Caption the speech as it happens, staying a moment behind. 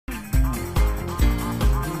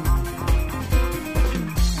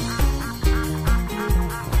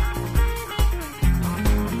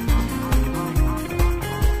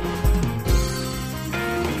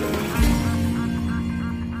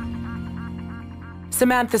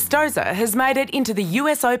Samantha Stosur has made it into the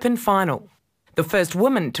US Open final, the first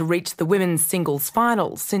woman to reach the women's singles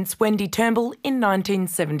final since Wendy Turnbull in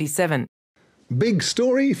 1977. Big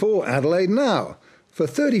story for Adelaide now. For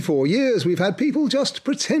 34 years, we've had people just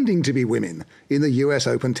pretending to be women in the US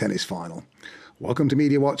Open tennis final. Welcome to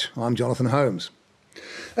Media Watch. I'm Jonathan Holmes.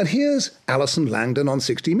 And here's Alison Langdon on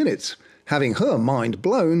 60 Minutes, having her mind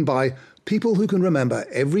blown by people who can remember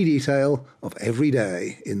every detail of every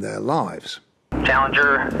day in their lives.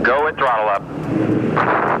 Challenger, go at throttle up.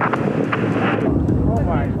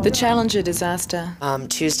 The Challenger disaster.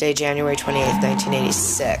 Tuesday, January 28th,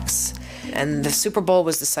 1986. And the Super Bowl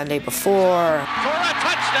was the Sunday before. For a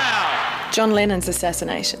touchdown! John Lennon's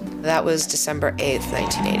assassination. That was December 8th,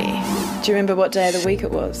 1980. Do you remember what day of the week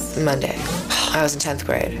it was? Monday. I was in 10th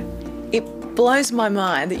grade. It blows my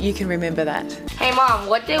mind that you can remember that. Hey Mom,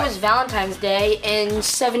 what day was Valentine's Day in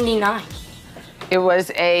 '79? It was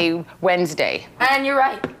a Wednesday. And you're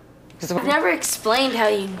right. I've never explained how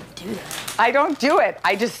you do that. I don't do it,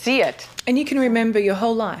 I just see it. And you can remember your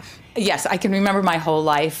whole life. Yes, I can remember my whole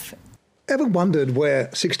life. Ever wondered where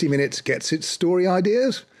 60 Minutes gets its story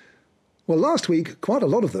ideas? Well, last week, quite a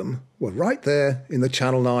lot of them were right there in the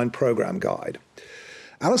Channel 9 programme guide.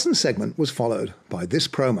 Alison's segment was followed by this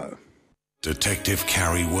promo. Detective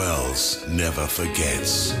Carrie Wells never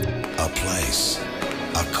forgets. A place,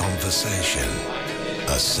 a conversation,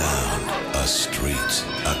 a sound, a street,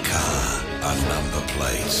 a car, a number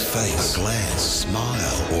plate, face, a glance,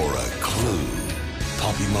 smile, or a clue.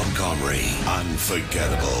 Poppy Montgomery,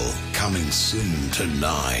 Unforgettable, coming soon to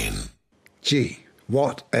 9. Gee,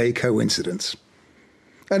 what a coincidence.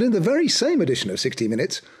 And in the very same edition of 60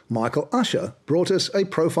 Minutes, Michael Usher brought us a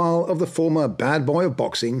profile of the former bad boy of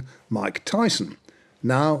boxing, Mike Tyson,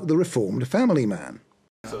 now the reformed family man.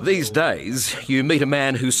 These days, you meet a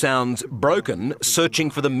man who sounds broken,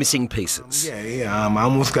 searching for the missing pieces. I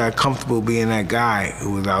almost got comfortable being that guy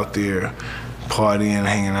who was out there partying,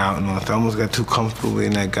 hanging out, and all that. I almost got too comfortable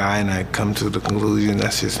being that guy, and I come to the conclusion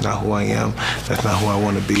that's just not who I am. That's not who I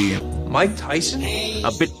want to be. Mike Tyson,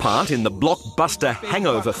 a bit part in the blockbuster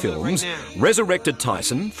Hangover films, resurrected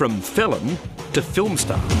Tyson from felon to film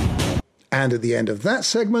star. And at the end of that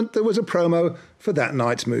segment, there was a promo for that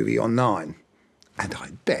night's movie on 9. And I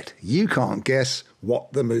bet you can't guess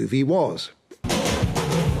what the movie was. I've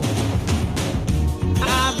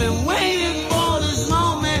been waiting for this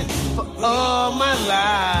moment for all my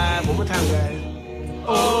life. One more time, guys.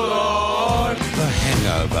 Oh, Lord. The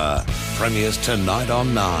Hangover premieres tonight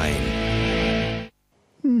on 9.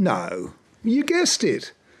 No, you guessed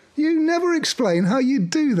it. You never explain how you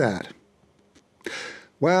do that.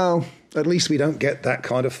 Well, at least we don't get that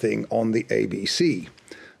kind of thing on the ABC.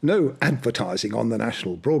 No advertising on the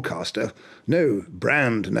national broadcaster, no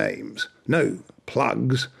brand names, no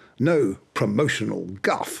plugs, no promotional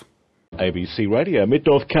guff. ABC Radio,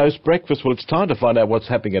 Mid-North Coast Breakfast. Well, it's time to find out what's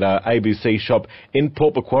happening at our ABC shop in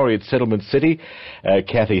Port Macquarie at Settlement City.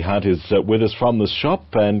 Kathy Hunt is with us from the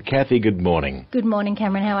shop. And Kathy, good morning. Good morning,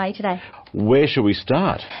 Cameron. How are you today? Where shall we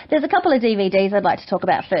start? There's a couple of DVDs I'd like to talk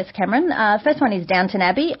about first, Cameron. First one is Downton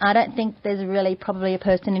Abbey. I don't think there's really probably a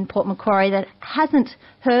person in Port Macquarie that hasn't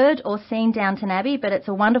heard or seen Downton Abbey, but it's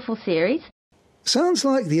a wonderful series. Sounds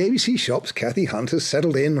like the ABC shop's Kathy Hunt has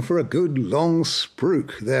settled in for a good long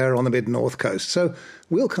spruik there on the mid-north coast, so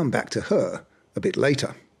we'll come back to her a bit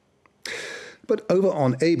later. But over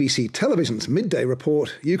on ABC Television's Midday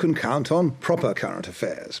Report, you can count on proper current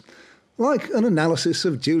affairs, like an analysis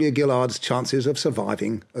of Julia Gillard's chances of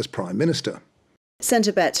surviving as Prime Minister.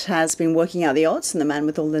 Centrebet has been working out the odds, and the man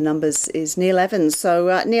with all the numbers is Neil Evans.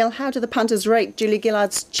 So, Neil, how do the punters rate Julia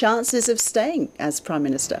Gillard's chances of staying as Prime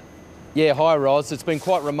Minister? Yeah, hi Ros. It's been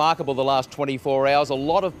quite remarkable the last 24 hours. A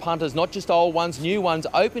lot of punters, not just old ones, new ones,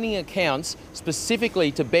 opening accounts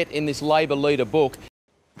specifically to bet in this Labor leader book.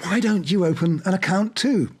 Why don't you open an account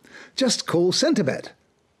too? Just call Centrebet.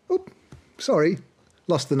 Oop, sorry,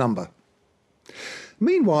 lost the number.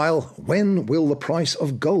 Meanwhile, when will the price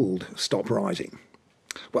of gold stop rising?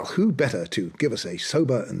 Well, who better to give us a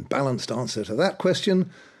sober and balanced answer to that question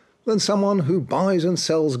than someone who buys and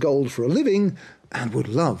sells gold for a living and would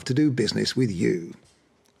love to do business with you.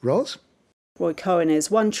 Ros? Roy Cohen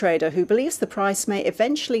is one trader who believes the price may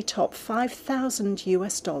eventually top $5,000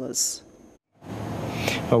 US.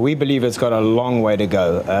 Well, we believe it's got a long way to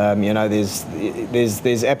go.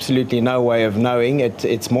 There's absolutely no way of knowing.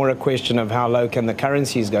 It's more a question of how low can the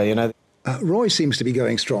currencies go, Roy seems to be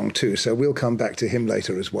going strong too, so we'll come back to him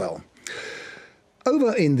later as well.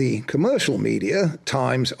 Over in the commercial media,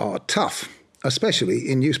 times are tough,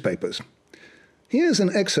 especially in newspapers. Here's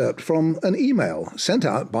an excerpt from an email sent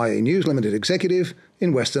out by a News Limited executive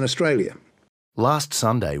in Western Australia. Last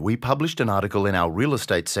Sunday, we published an article in our real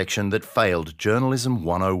estate section that failed Journalism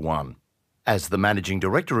 101. As the managing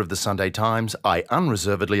director of the Sunday Times, I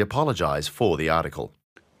unreservedly apologise for the article.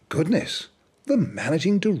 Goodness, the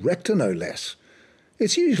managing director no less.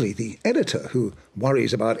 It's usually the editor who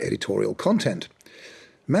worries about editorial content.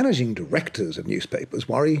 Managing directors of newspapers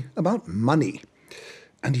worry about money.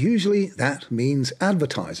 And usually that means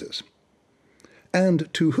advertisers. And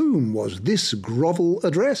to whom was this grovel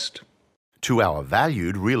addressed? To our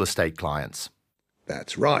valued real estate clients.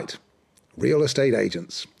 That's right, real estate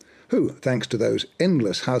agents, who, thanks to those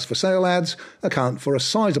endless house for sale ads, account for a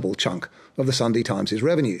sizable chunk of the Sunday Times'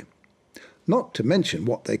 revenue. Not to mention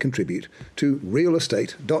what they contribute to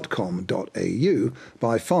realestate.com.au,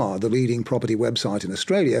 by far the leading property website in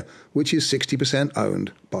Australia, which is 60%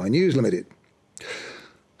 owned by News Limited.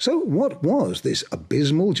 So what was this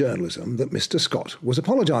abysmal journalism that Mr. Scott was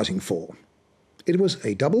apologising for? It was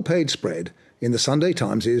a double-page spread in the Sunday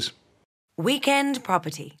Times' Weekend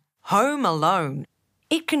Property. Home Alone.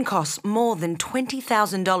 It can cost more than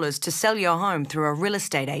 $20,000 to sell your home through a real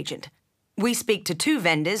estate agent. We speak to 2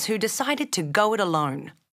 vendors who decided to go it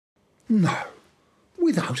alone. No,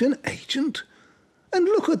 without an agent? And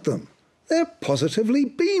look at them. They're positively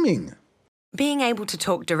beaming. Being able to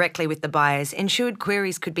talk directly with the buyers ensured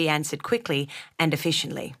queries could be answered quickly and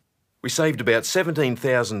efficiently. We saved about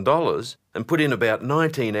 $17,000 and put in about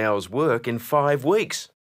 19 hours' work in 5 weeks.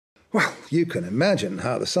 Well, you can imagine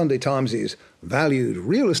how the Sunday Times' valued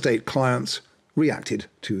real estate clients reacted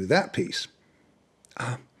to that piece.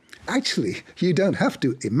 Actually, you don't have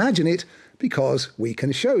to imagine it, because we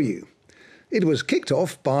can show you. It was kicked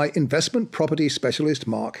off by investment property specialist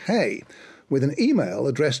Mark Hay, with an email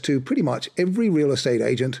addressed to pretty much every real estate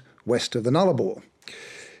agent west of the Nullarbor.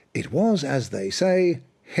 It was, as they say,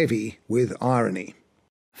 heavy with irony.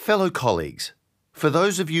 Fellow colleagues, for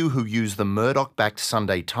those of you who use the Murdoch-backed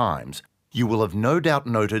Sunday Times, you will have no doubt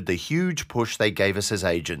noted the huge push they gave us as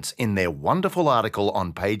agents in their wonderful article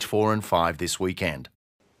on page 4 and 5 this weekend.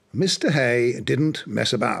 Mr. Hay didn't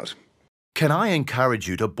mess about. Can I encourage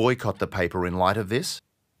you to boycott the paper in light of this?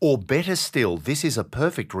 Or better still, this is a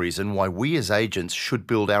perfect reason why we as agents should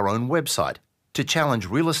build our own website to challenge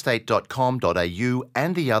realestate.com.au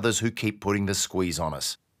and the others who keep putting the squeeze on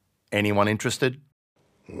us. Anyone interested?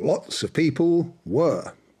 Lots of people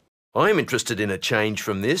were. I'm interested in a change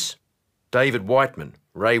from this. David Whiteman,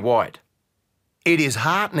 Ray White. It is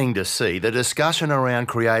heartening to see the discussion around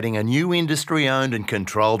creating a new industry-owned and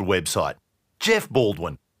controlled website. Jeff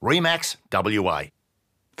Baldwin, Remax, WA.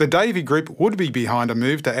 The Davey Group would be behind a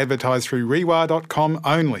move to advertise through rewire.com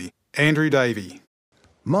only. Andrew Davey.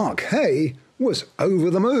 Mark Hay was over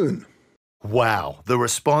the moon. Wow, the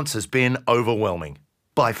response has been overwhelming.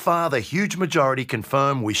 By far the huge majority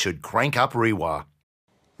confirm we should crank up Rewire.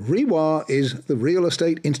 Rewire is the Real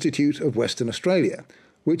Estate Institute of Western Australia,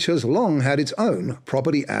 which has long had its own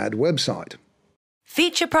property ad website.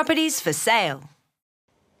 Feature properties for sale.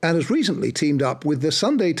 And has recently teamed up with the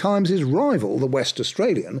Sunday Times' rival, the West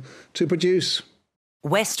Australian, to produce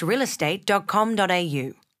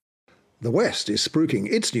westrealestate.com.au. The West is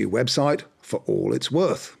spruiking its new website for all it's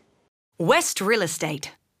worth. West Real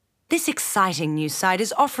Estate. This exciting new site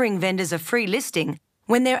is offering vendors a free listing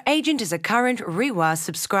when their agent is a current Rewire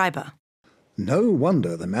subscriber. No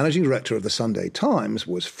wonder the managing director of the Sunday Times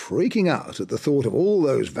was freaking out at the thought of all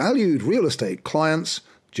those valued real estate clients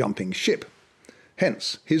jumping ship.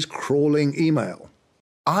 Hence his crawling email.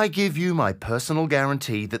 I give you my personal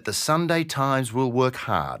guarantee that the Sunday Times will work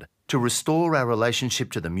hard to restore our relationship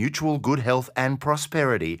to the mutual good health and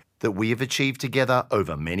prosperity that we have achieved together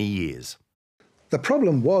over many years. The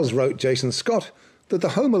problem was, wrote Jason Scott, that the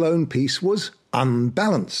Home Alone piece was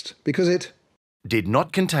unbalanced because it did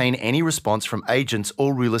not contain any response from agents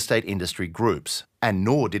or real estate industry groups, and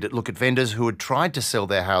nor did it look at vendors who had tried to sell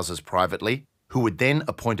their houses privately, who had then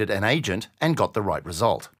appointed an agent and got the right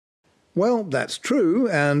result. Well, that's true,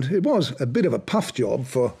 and it was a bit of a puff job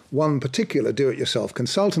for one particular do-it-yourself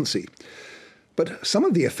consultancy. But some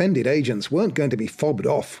of the offended agents weren't going to be fobbed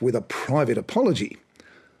off with a private apology.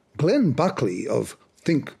 Glenn Buckley of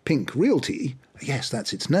Think Pink Realty, yes,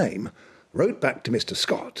 that's its name, wrote back to Mr.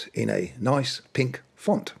 Scott in a nice pink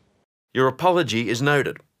font. Your apology is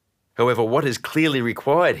noted. However, what is clearly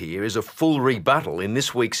required here is a full rebuttal in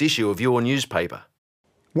this week's issue of your newspaper.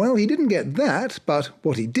 Well, he didn't get that, but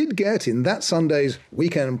what he did get in that Sunday's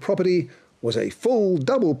Weekend Property was a full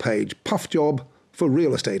double-page puff job for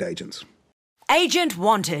real estate agents. Agent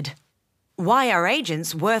wanted. Why are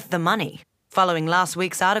agents worth the money? Following last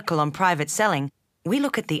week's article on private selling, we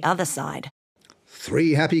look at the other side.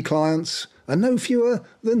 3 happy clients, and no fewer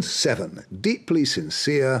than 7 deeply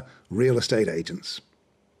sincere real estate agents.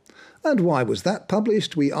 And why was that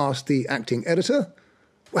published, we asked the acting editor?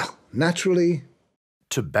 Well, naturally,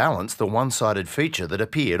 to balance the one-sided feature that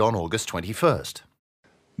appeared on August 21st.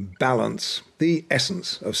 Balance, the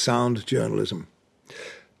essence of sound journalism.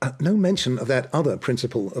 No mention of that other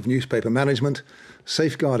principle of newspaper management,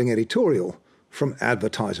 safeguarding editorial from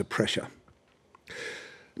advertiser pressure.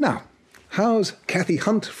 Now, how's Kathy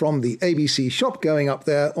Hunt from the ABC shop going up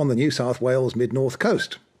there on the New South Wales mid-north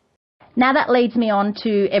coast? Now that leads me on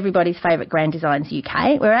to everybody's favourite Grand Designs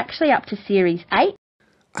UK. We're actually up to Series 8.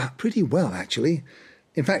 Pretty well, actually.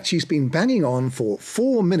 In fact, she's been banging on for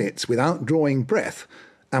 4 minutes without drawing breath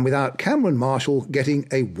and without Cameron Marshall getting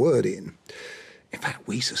a word in. In fact,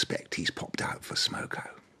 we suspect he's popped out for smoko.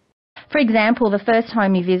 For example, the first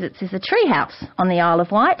home he visits is a treehouse on the Isle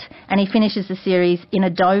of Wight, and he finishes the series in a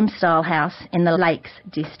dome-style house in the Lakes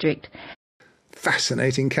District.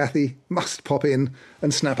 Fascinating, Kathy. Must pop in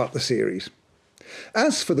and snap up the series.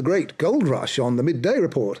 As for the great gold rush on the Midday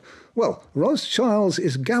Report, well, Ros Childs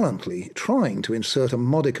is gallantly trying to insert a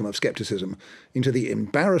modicum of scepticism into the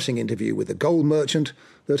embarrassing interview with the gold merchant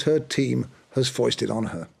that her team has foisted on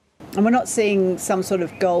her. And we're not seeing some sort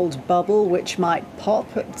of gold bubble which might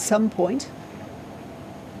pop at some point?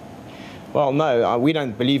 Well, no, we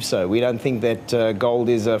don't believe so. We don't think that gold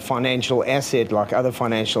is a financial asset like other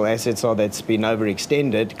financial assets are that's been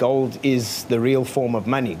overextended. Gold is the real form of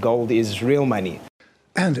money. Gold is real money.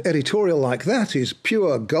 And editorial like that is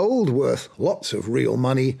pure gold worth lots of real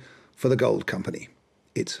money for the gold company.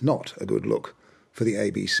 It's not a good look for the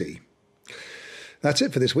ABC. That's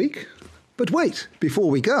it for this week. But wait, before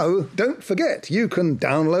we go, don't forget you can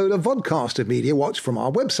download a vodcast of Media Watch from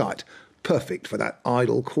our website. Perfect for that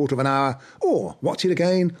idle quarter of an hour, or watch it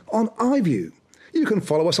again on iView. You can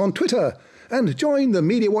follow us on Twitter and join the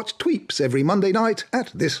Media Watch tweeps every Monday night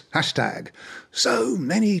at this hashtag. So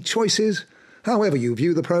many choices. However you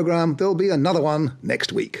view the programme, there'll be another one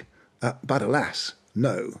next week. But alas,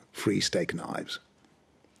 no free steak knives.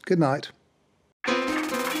 Good night.